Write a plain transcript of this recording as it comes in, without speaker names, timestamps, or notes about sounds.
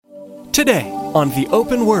Today on The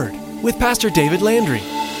Open Word with Pastor David Landry.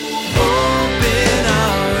 Open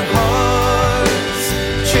our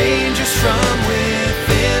hearts, change us from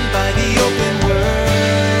within by the open word.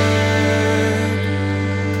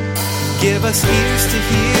 Give us ears to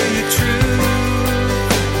hear your truth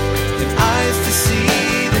and eyes to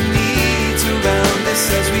see the needs around us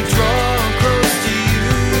as we draw close to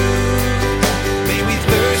you. May we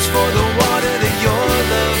thirst for the water that your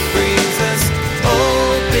love brings us.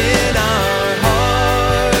 Open our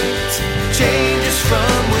hearts, change us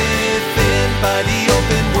from within by the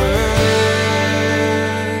open word.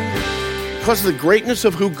 Because of the greatness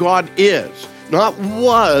of who God is, not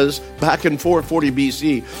was back in 440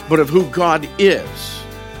 BC, but of who God is.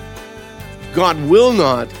 God will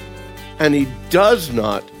not, and He does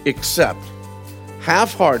not accept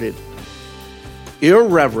half-hearted,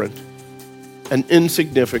 irreverent, and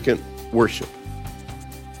insignificant worship.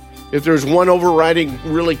 If there's one overriding,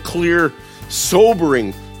 really clear,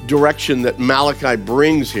 sobering direction that Malachi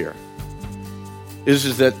brings here,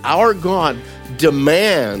 is that our God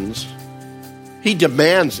demands, He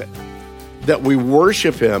demands it, that we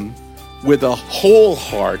worship Him with a whole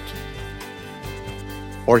heart,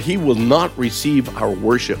 or He will not receive our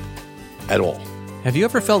worship at all. Have you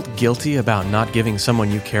ever felt guilty about not giving someone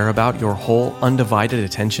you care about your whole undivided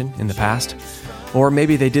attention in the past? Or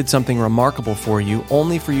maybe they did something remarkable for you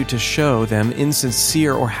only for you to show them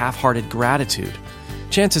insincere or half-hearted gratitude.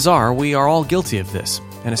 Chances are we are all guilty of this,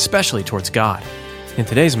 and especially towards God. In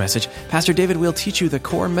today's message, Pastor David will teach you the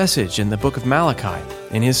core message in the book of Malachi.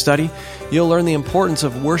 In his study, you'll learn the importance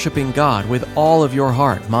of worshiping God with all of your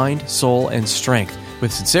heart, mind, soul, and strength,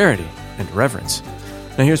 with sincerity and reverence.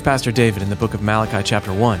 Now here's Pastor David in the book of Malachi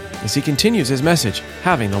chapter 1, as he continues his message,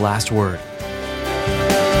 having the last word.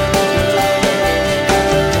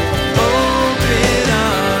 Open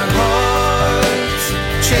our hearts,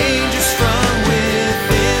 change us from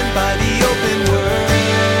within by the open word.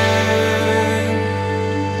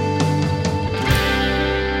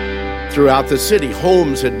 Throughout the city,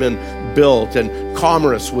 homes had been built and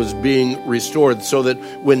commerce was being restored, so that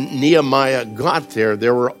when Nehemiah got there,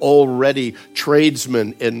 there were already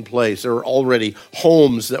tradesmen in place. There were already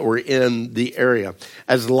homes that were in the area.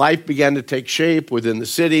 As life began to take shape within the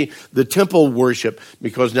city, the temple worship,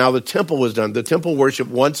 because now the temple was done, the temple worship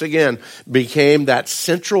once again became that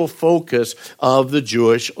central focus of the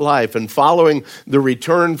Jewish life. And following the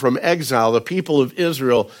return from exile, the people of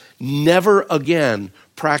Israel never again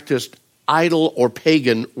practiced idol or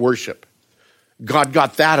pagan worship. God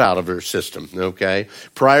got that out of their system, okay?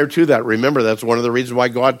 Prior to that, remember, that's one of the reasons why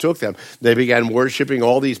God took them. They began worshiping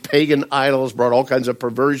all these pagan idols, brought all kinds of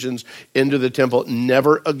perversions into the temple.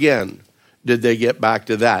 Never again did they get back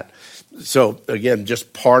to that. So, again,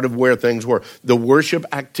 just part of where things were. The worship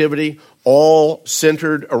activity all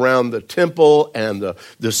centered around the temple and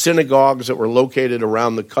the synagogues that were located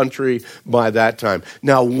around the country by that time.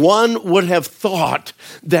 Now, one would have thought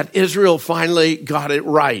that Israel finally got it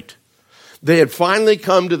right. They had finally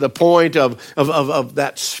come to the point of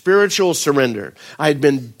that spiritual surrender. I had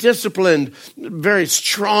been disciplined very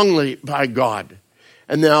strongly by God.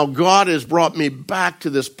 And now God has brought me back to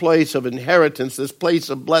this place of inheritance, this place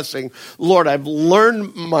of blessing. Lord, I've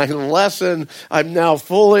learned my lesson. I'm now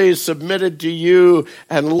fully submitted to you.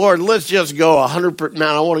 And Lord, let's just go 100%. Man,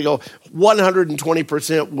 I want to go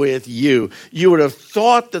 120% with you. You would have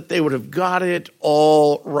thought that they would have got it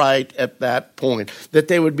all right at that point, that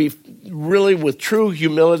they would be really with true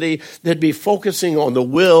humility, they'd be focusing on the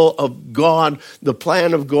will of God, the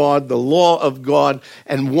plan of God, the law of God,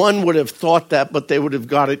 and one would have thought that, but they would have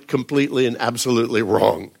got it completely and absolutely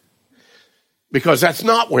wrong, because that's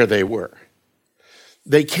not where they were.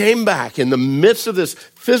 They came back in the midst of this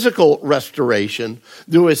physical restoration.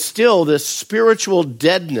 There was still this spiritual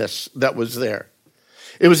deadness that was there.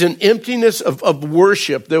 It was an emptiness of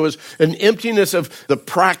worship. There was an emptiness of the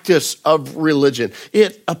practice of religion.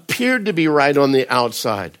 It appeared to be right on the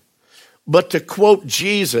outside. But to quote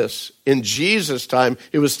Jesus, in Jesus' time,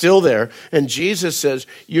 it was still there. And Jesus says,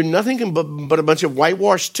 you're nothing but a bunch of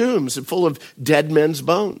whitewashed tombs full of dead men's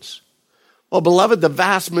bones. Well, beloved, the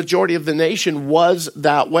vast majority of the nation was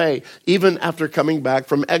that way, even after coming back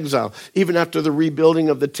from exile, even after the rebuilding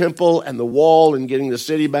of the temple and the wall and getting the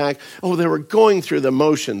city back. Oh, they were going through the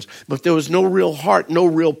motions, but there was no real heart, no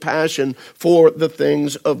real passion for the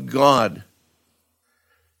things of God.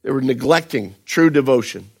 They were neglecting true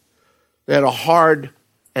devotion. They had a hard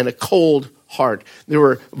and a cold heart. They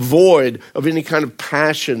were void of any kind of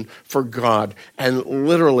passion for God. And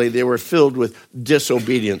literally, they were filled with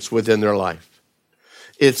disobedience within their life.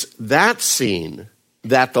 It's that scene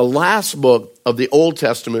that the last book of the Old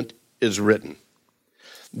Testament is written.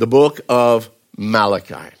 the book of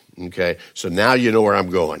Malachi. Okay, so now you know where I'm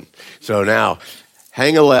going. So now,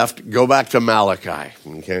 hang a left, go back to Malachi.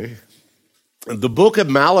 Okay, the book of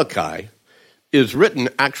Malachi is written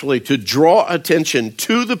actually to draw attention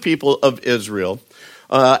to the people of Israel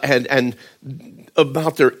and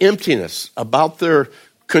about their emptiness, about their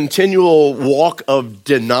continual walk of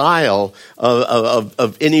denial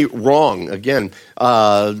of any wrong. Again,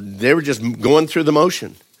 they were just going through the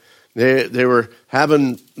motion. They were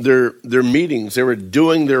having their meetings. They were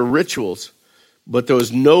doing their rituals, but there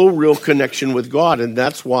was no real connection with God. And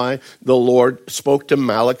that's why the Lord spoke to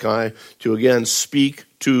Malachi to, again, speak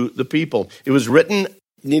to the people. It was written,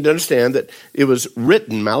 you need to understand that it was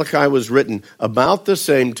written, Malachi was written about the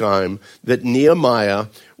same time that Nehemiah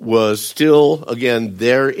was still, again,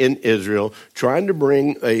 there in Israel, trying to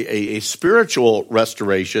bring a spiritual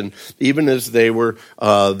restoration, even as they were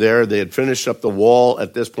there. They had finished up the wall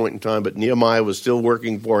at this point in time, but Nehemiah was still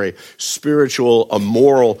working for a spiritual, a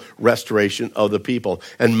moral restoration of the people.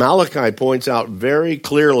 And Malachi points out very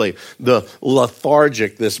clearly the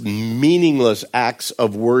lethargic, this meaningless acts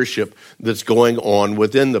of worship that's going on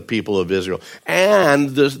within the people of Israel, and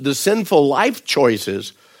the sinful life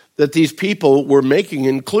choices that these people were making,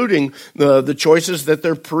 including the choices that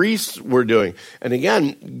their priests were doing. And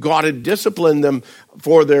again, God had disciplined them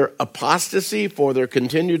for their apostasy, for their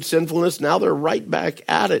continued sinfulness. Now they're right back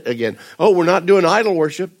at it again. Oh, we're not doing idol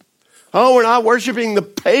worship. Oh, we're not worshiping the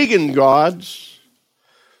pagan gods.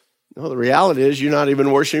 No, the reality is you're not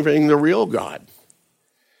even worshiping the real God.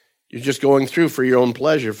 You're just going through for your own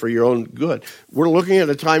pleasure, for your own good. We're looking at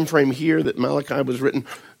a time frame here that Malachi was written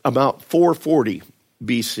about 440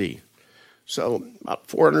 BC. So about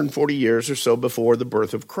 440 years or so before the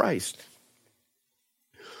birth of Christ.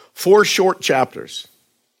 4 short chapters.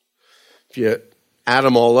 If you add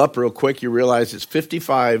them all up real quick, you realize it's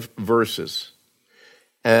 55 verses.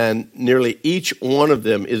 And nearly each one of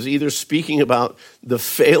them is either speaking about the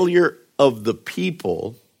failure of the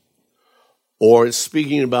people, or it's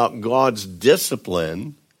speaking about God's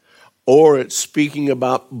discipline, or it's speaking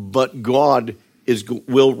about, but God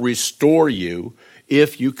will restore you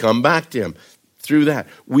if you come back to him. Through that,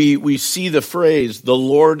 we see the phrase, the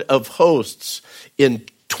Lord of hosts, in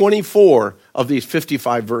 24 of these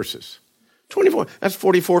 55 verses. 24, that's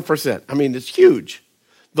 44%. I mean, it's huge.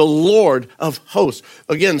 The Lord of hosts.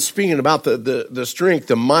 Again, speaking about the strength,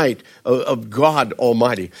 the might of God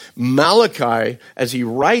Almighty. Malachi, as he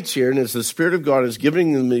writes here, and as the Spirit of God is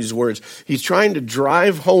giving them these words, he's trying to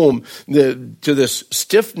drive home to this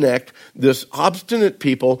stiff-necked, this obstinate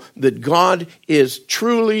people, that God is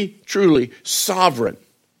truly, truly sovereign.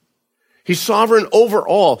 He's sovereign over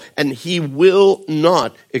all, and he will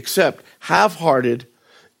not accept half-hearted,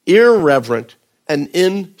 irreverent, and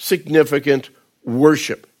insignificant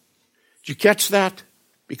worship. Did you catch that?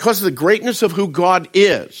 Because of the greatness of who God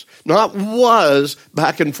is, not was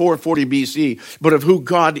back in 440 BC, but of who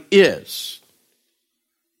God is.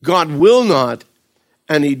 God will not,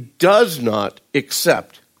 and he does not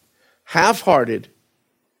accept half-hearted,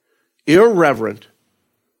 irreverent,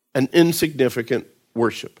 and insignificant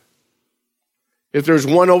worship. If there's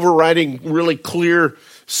one overriding, really clear,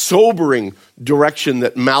 sobering direction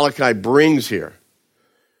that Malachi brings here,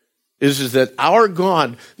 is that our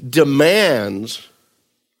God demands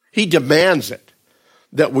it,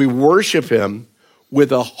 that we worship him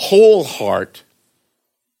with a whole heart,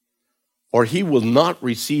 or he will not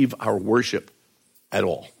receive our worship at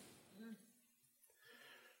all.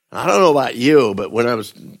 I don't know about you, but when I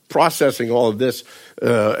was processing all of this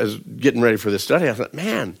as getting ready for this study, I thought,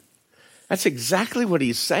 man, that's exactly what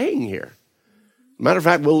he's saying here. Matter of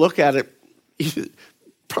fact, we'll look at it.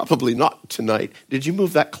 Probably not tonight. Did you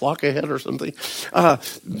move that clock ahead or something?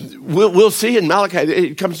 We'll see in Malachi.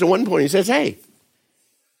 It comes to one point. He says, hey,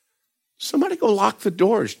 somebody go lock the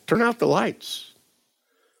doors. Turn out the lights.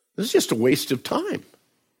 This is just a waste of time.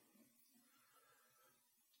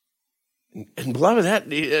 And beloved, that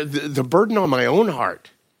the burden on my own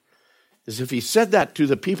heart is if he said that to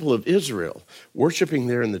the people of Israel, worshiping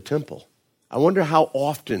there in the temple, I wonder how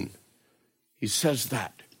often he says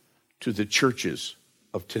that to the churches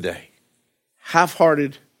of today.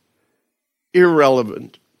 Half-hearted,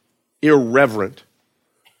 irreverent,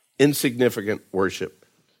 insignificant worship.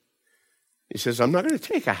 He says, I'm not going to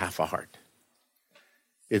take a half a heart.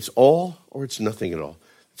 It's all or it's nothing at all.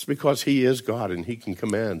 It's because he is God and he can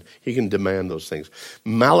command, he can demand those things.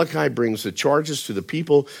 Malachi brings the charges to the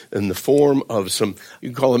people in the form of some, you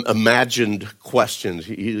can call them imagined questions.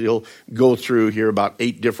 He'll go through here about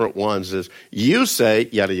 8 different ones. As you say,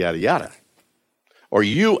 yada, yada, yada. Or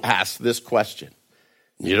you ask this question.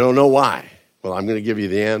 You don't know why. Well, I'm going to give you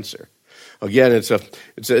the answer. Again, it's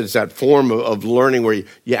that form of learning where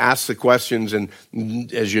you ask the questions, and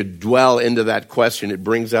as you dwell into that question, it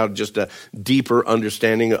brings out just a deeper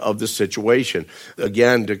understanding of the situation.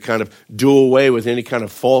 Again, to kind of do away with any kind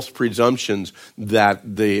of false presumptions that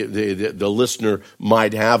the listener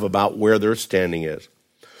might have about where their standing is.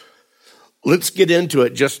 Let's get into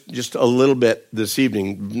it just a little bit this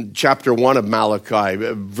evening. Chapter 1 of Malachi,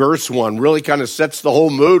 verse 1, really kind of sets the whole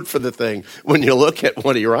mood for the thing when you look at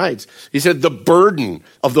what he writes. He said, the burden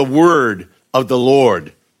of the word of the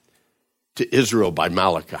Lord to Israel by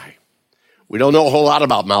Malachi. We don't know a whole lot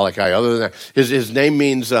about Malachi other than that. His name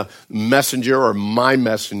means messenger or my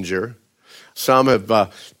messenger. Some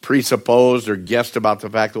have presupposed or guessed about the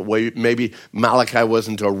fact that maybe Malachi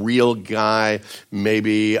wasn't a real guy,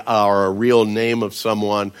 maybe or a real name of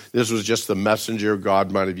someone. This was just the messenger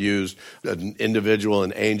God might have used, an individual,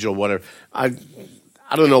 an angel, whatever. I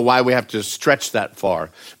don't know why we have to stretch that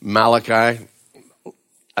far. Malachi,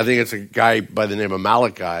 I think it's a guy by the name of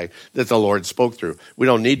Malachi that the Lord spoke through. We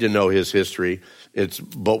don't need to know his history.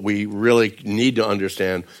 But we really need to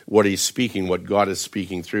understand what he's speaking, what God is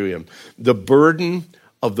speaking through him. The burden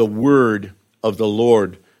of the word of the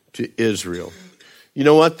Lord to Israel. You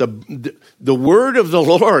know what? The word of the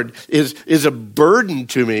Lord is a burden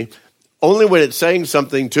to me only when it's saying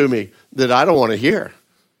something to me that I don't want to hear.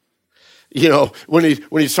 You know, when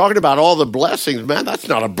he's talking about all the blessings, man, that's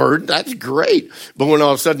not a burden. That's great. But when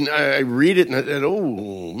all of a sudden I read it and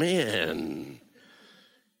oh, man,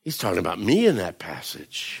 he's talking about me in that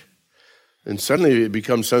passage. And suddenly it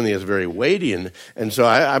becomes something that's very weighty. And so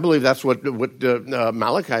I believe that's what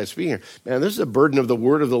Malachi is speaking. Man, this is the burden of the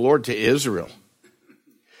word of the Lord to Israel.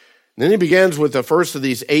 And then he begins with the first of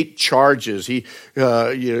these 8 charges. In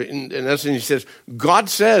essence, he says, God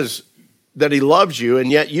says that he loves you, and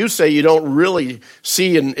yet you say you don't really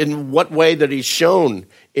see in what way that he's shown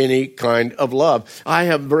any kind of love.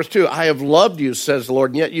 Verse 2, I have loved you, says the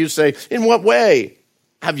Lord, and yet you say, in what way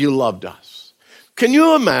have you loved us? Can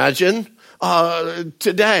you imagine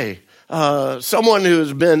today someone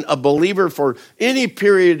who's been a believer for any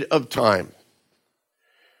period of time,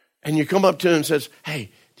 and you come up to him and says,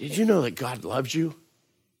 hey, did you know that God loves you?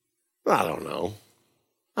 I don't know.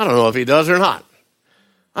 I don't know if he does or not.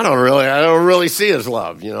 I don't really see his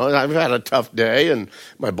love. You know, I've had a tough day, and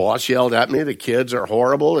my boss yelled at me. The kids are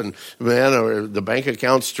horrible, and man, or the bank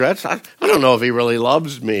account's stretched. I don't know if he really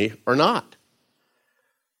loves me or not.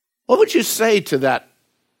 What would you say to that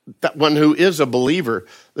one who is a believer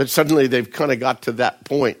that suddenly they've kind of got to that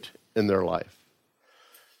point in their life?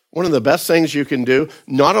 One of the best things you can do,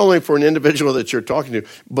 not only for an individual that you're talking to,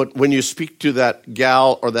 but when you speak to that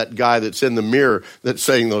gal or that guy that's in the mirror that's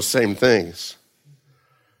saying those same things,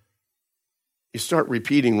 you start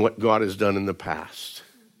repeating what God has done in the past.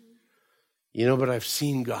 You know, but I've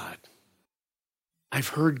seen God. I've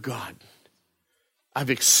heard God. I've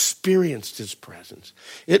experienced his presence.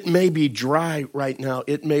 It may be dry right now.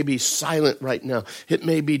 It may be silent right now. It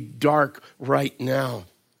may be dark right now.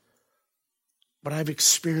 But I've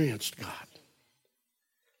experienced God.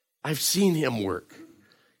 I've seen him work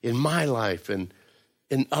in my life and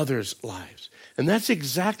in others' lives. And that's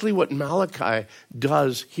exactly what Malachi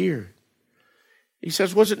does here. He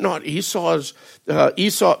says, was not Esau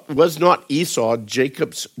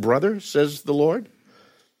Jacob's brother, says the Lord?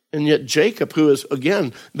 And yet Jacob, who is,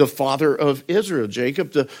 again, the father of Israel,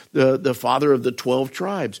 Jacob, the father of the 12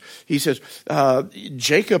 tribes. He says,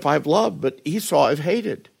 Jacob I've loved, but Esau I've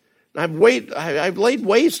hated. I've laid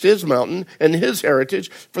waste his mountain and his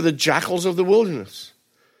heritage for the jackals of the wilderness.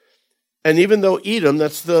 And even though Edom,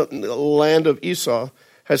 that's the land of Esau,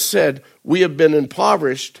 has said, we have been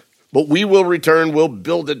impoverished, but we will return, we'll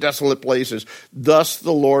build the desolate places. Thus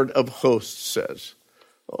the Lord of hosts says.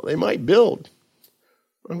 Well, they might build.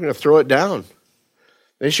 I'm going to throw it down.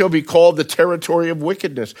 They shall be called the territory of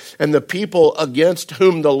wickedness, and the people against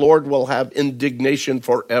whom the Lord will have indignation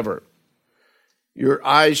forever. Your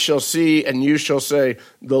eyes shall see, and you shall say,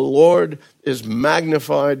 the Lord is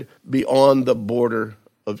magnified beyond the border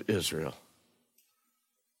of Israel.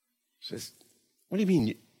 He says, what do you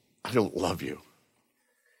mean I don't love you?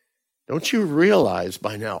 Don't you realize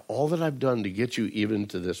by now all that I've done to get you even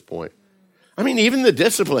to this point? I mean, even the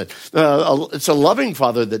discipline. It's a loving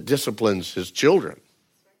father that disciplines his children.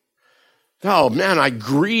 Oh, man, I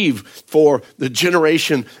grieve for the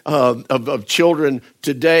generation of children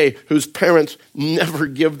today whose parents never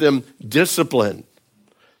give them discipline.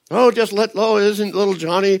 Oh, isn't little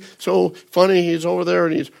Johnny so funny? He's over there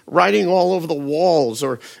and he's writing all over the walls.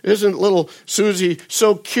 Or isn't little Susie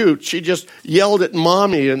so cute? She just yelled at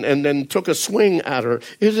mommy and then took a swing at her.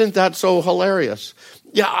 Isn't that so hilarious?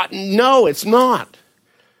 Yeah, no, it's not.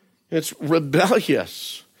 It's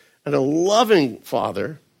rebellious. And a loving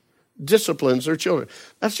father disciplines their children.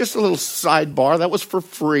 That's just a little sidebar. That was for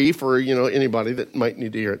free for, anybody that might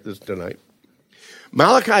need to hear this tonight.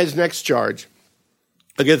 Malachi's next charge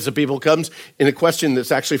against the people comes in a question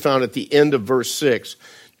that's actually found at the end of verse 6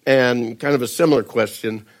 and kind of a similar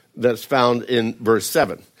question that's found in verse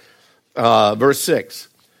 7. Verse 6,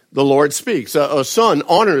 the Lord speaks, a son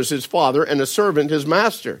honors his father and a servant his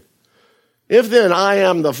master. If then I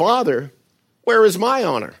am the father, where is my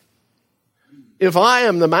honor? If I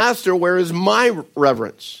am the master, where is my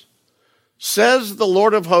reverence? Says the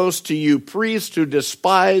Lord of hosts to you priests who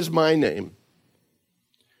despise my name.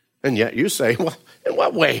 And yet you say, well, in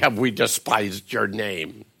what way have we despised your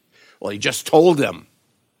name? Well, he just told them,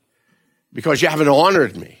 because you haven't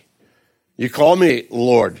honored me. You call me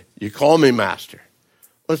Lord. You call me Master.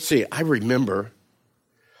 Let's see, I remember.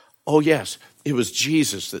 Oh, yes, it was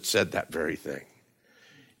Jesus that said that very thing.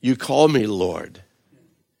 You call me Lord,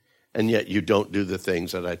 and yet you don't do the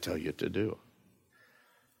things that I tell you to do.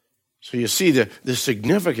 So you see the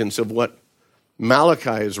significance of what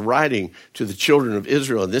Malachi is writing to the children of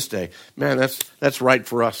Israel in this day. Man, that's right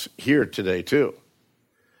for us here today too.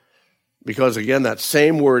 Because again, that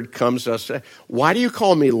same word comes to us. Why do you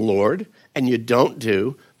call me Lord and you don't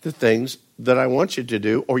do the things that I want you to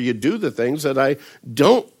do, or you do the things that I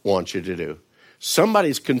don't want you to do?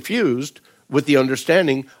 Somebody's confused with the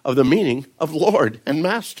understanding of the meaning of Lord and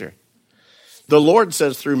Master. The Lord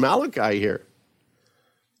says through Malachi here,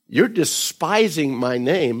 you're despising my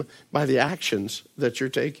name by the actions that you're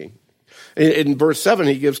taking. In verse 7,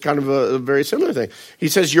 he gives kind of a very similar thing. He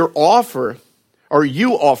says, you offer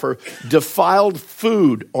defiled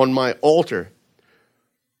food on my altar.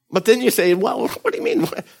 But then you say, well, what do you mean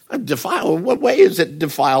defiled? What way is it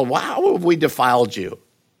defiled? How have we defiled you?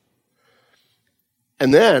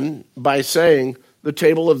 And then by saying the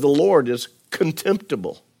table of the Lord is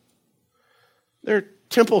contemptible. They're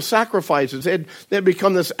temple sacrifices. They'd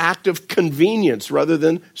become this act of convenience rather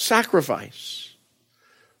than sacrifice.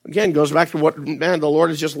 Again, goes back to what, the Lord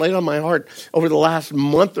has just laid on my heart over the last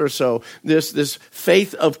month or so, this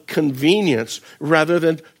faith of convenience rather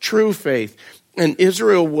than true faith. And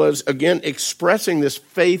Israel was, again, expressing this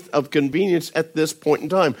faith of convenience at this point in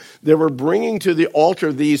time. They were bringing to the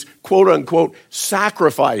altar these quote-unquote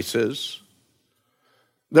sacrifices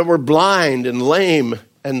that were blind and lame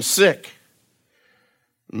and sick.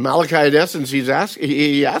 Malachi, in essence, he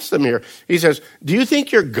asks them here. He says, do you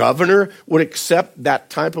think your governor would accept that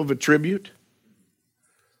type of a tribute?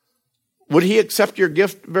 Would he accept your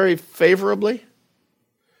gift very favorably?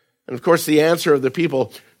 And of course, the answer of the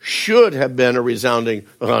people should have been a resounding,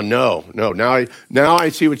 no. Now I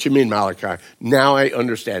see what you mean, Malachi. Now I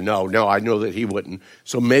understand. No, I know that he wouldn't.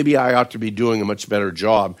 So maybe I ought to be doing a much better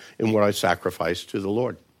job in what I sacrifice to the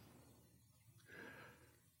Lord.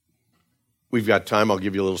 We've got time. I'll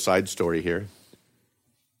give you a little side story here.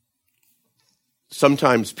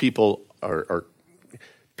 Sometimes people are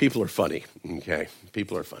funny, okay?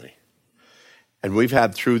 People are funny. And we've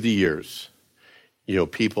had through the years,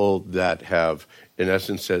 people that have, in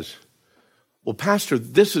essence, says, well, Pastor,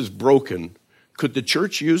 this is broken. Could the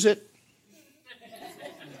church use it?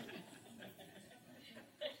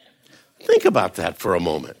 Think about that for a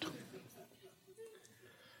moment.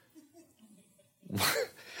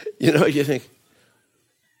 You think,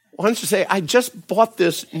 why don't you say, I just bought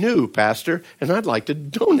this new, Pastor, and I'd like to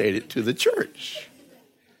donate it to the church.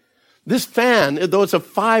 This fan, though it's a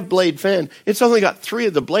 5-blade fan, it's only got 3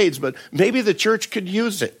 of the blades, but maybe the church could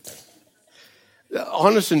use it.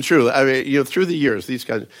 Honest and true, I mean, through the years, these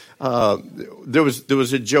guys, there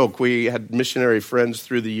was a joke. We had missionary friends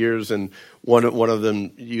through the years, and one of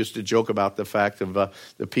them used to joke about the fact of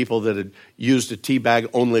the people that had used a tea bag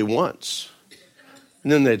only once.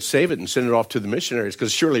 And then they'd save it and send it off to the missionaries,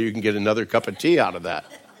 because surely you can get another cup of tea out of that.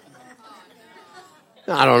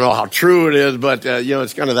 I don't know how true it is, but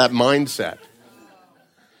it's kind of that mindset.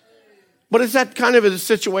 But it's that kind of a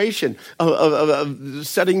situation of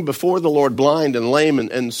setting before the Lord blind and lame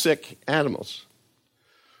and sick animals.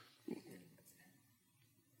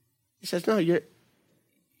 He says, no, you're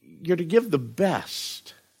to give the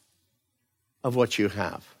best of what you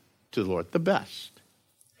have to the Lord, the best.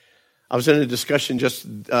 I was in a discussion just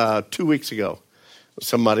 2 weeks ago with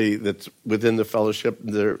somebody that's within the fellowship.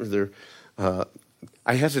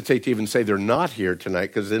 I hesitate to even say they're not here tonight,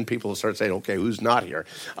 because then people will start saying, okay, who's not here?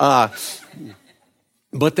 But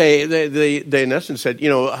they in essence said,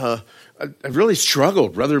 I really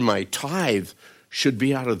struggled whether my tithe should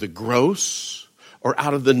be out of the gross or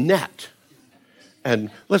out of the net.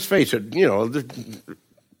 And let's face it,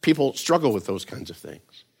 people struggle with those kinds of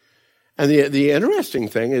things. And the interesting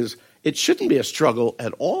thing is, it shouldn't be a struggle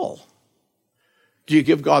at all. Do you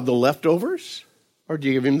give God the leftovers, or do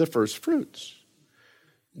you give him the first fruits?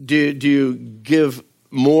 Do you give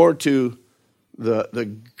more to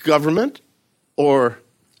the government or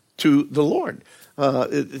to the Lord?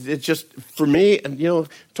 It just, for me,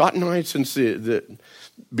 Todd and I, since the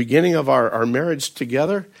beginning of our marriage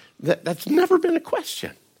together, that's never been a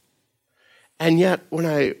question. And yet, when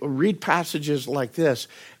I read passages like this,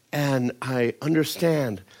 and I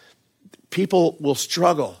understand people will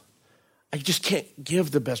struggle, I just can't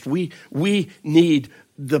give the best. We need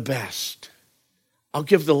the best. I'll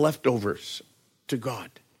give the leftovers to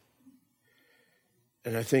God.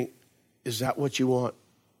 And I think, is that what you want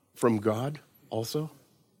from God also?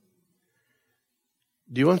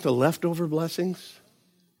 Do you want the leftover blessings?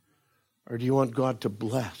 Or do you want God to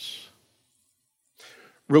bless?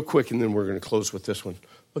 Real quick, and then we're going to close with this one.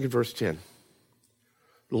 Look at verse 10.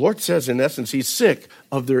 The Lord says, in essence, he's sick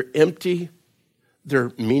of their empty,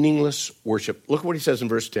 their meaningless worship. Look what he says in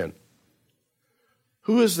verse 10.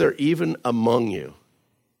 Who is there even among you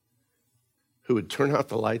who would turn out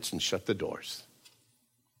the lights and shut the doors,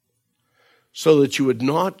 so that you would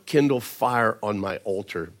not kindle fire on my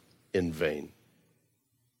altar in vain?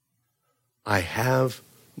 I have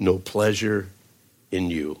no pleasure in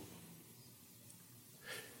you.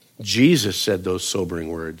 Jesus said those sobering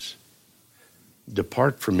words.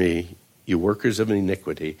 Depart from me, you workers of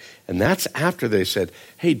iniquity. And that's after they said,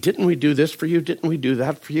 hey, didn't we do this for you? Didn't we do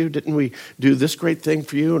that for you? Didn't we do this great thing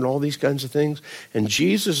for you? And all these kinds of things. And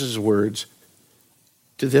Jesus' words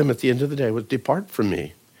to them at the end of the day was, depart from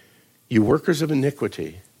me, you workers of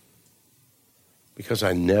iniquity, because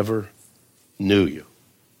I never knew you.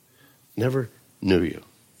 Never knew you.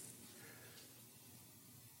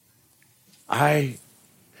 I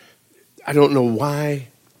don't know why,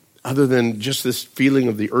 other than just this feeling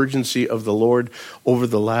of the urgency of the Lord over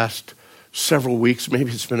the last several weeks,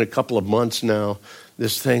 maybe it's been a couple of months now,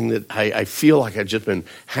 this thing that I feel like I've just been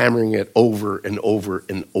hammering it over and over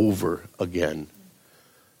and over again,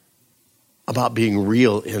 about being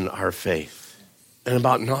real in our faith and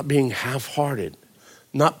about not being half-hearted,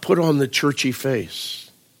 not put on the churchy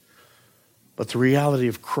face, but the reality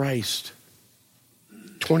of Christ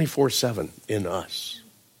 24/7 in us.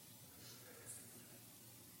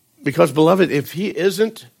 Because, beloved, if he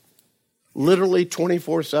isn't literally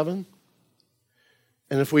 24/7,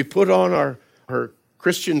 and if we put on our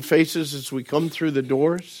Christian faces as we come through the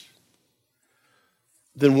doors,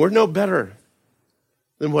 then we're no better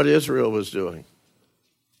than what Israel was doing.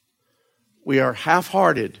 We are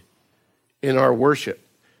half-hearted in our worship.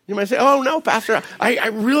 You might say, oh, no, Pastor, I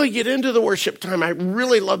really get into the worship time. I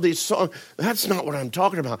really love these songs. That's not what I'm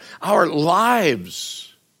talking about. Our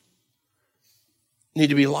lives need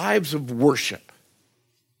to be lives of worship.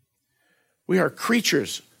 We are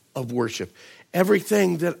creatures of worship.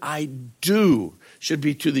 Everything that I do should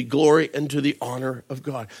be to the glory and to the honor of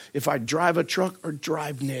God. If I drive a truck or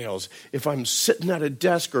drive nails, if I'm sitting at a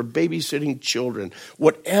desk or babysitting children,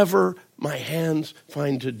 whatever my hands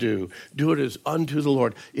find to do it as unto the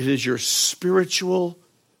Lord. It is your spiritual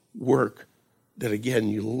work that, again,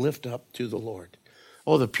 you lift up to the Lord.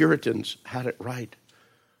 Oh, the Puritans had it right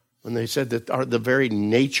when they said that the very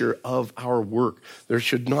nature of our work, there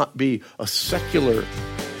should not be a secular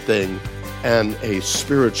thing and a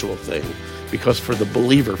spiritual thing. Because for the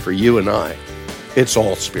believer, for you and I, it's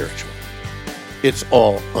all spiritual. It's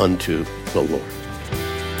all unto the Lord.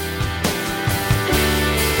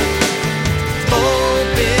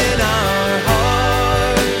 Open our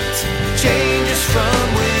hearts, change us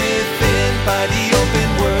from within by the open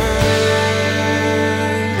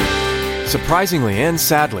word. Surprisingly and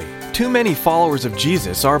sadly, too many followers of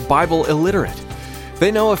Jesus are Bible illiterate. They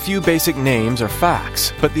know a few basic names or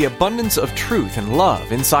facts, but the abundance of truth and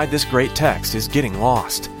love inside this great text is getting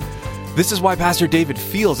lost. This is why Pastor David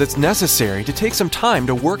feels it's necessary to take some time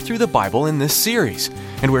to work through the Bible in this series,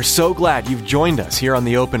 and we're so glad you've joined us here on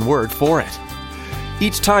the Open Word for it.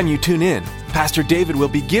 Each time you tune in, Pastor David will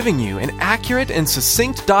be giving you an accurate and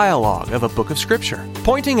succinct dialogue of a book of Scripture,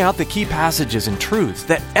 pointing out the key passages and truths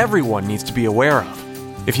that everyone needs to be aware of.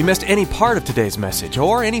 If you missed any part of today's message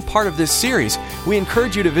or any part of this series, we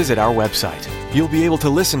encourage you to visit our website. You'll be able to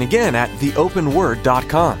listen again at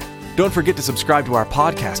theopenword.com. Don't forget to subscribe to our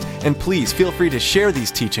podcast, and please feel free to share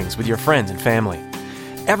these teachings with your friends and family.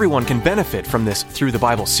 Everyone can benefit from this Through the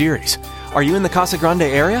Bible series. Are you in the Casa Grande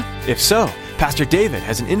area? If so, Pastor David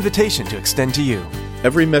has an invitation to extend to you.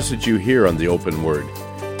 Every message you hear on the Open Word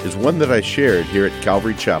is one that I shared here at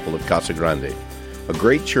Calvary Chapel of Casa Grande, a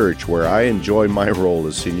great church where I enjoy my role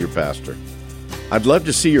as senior pastor. I'd love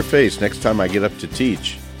to see your face next time I get up to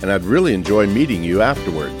teach, and I'd really enjoy meeting you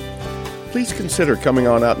afterward. Please consider coming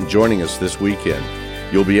on out and joining us this weekend.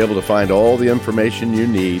 You'll be able to find all the information you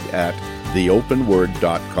need at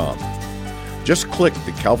theopenword.com. Just click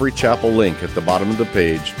the Calvary Chapel link at the bottom of the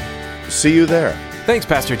page. See you there. Thanks,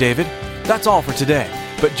 Pastor David. That's all for today.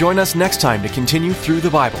 But join us next time to continue through the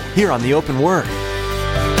Bible here on The Open Word.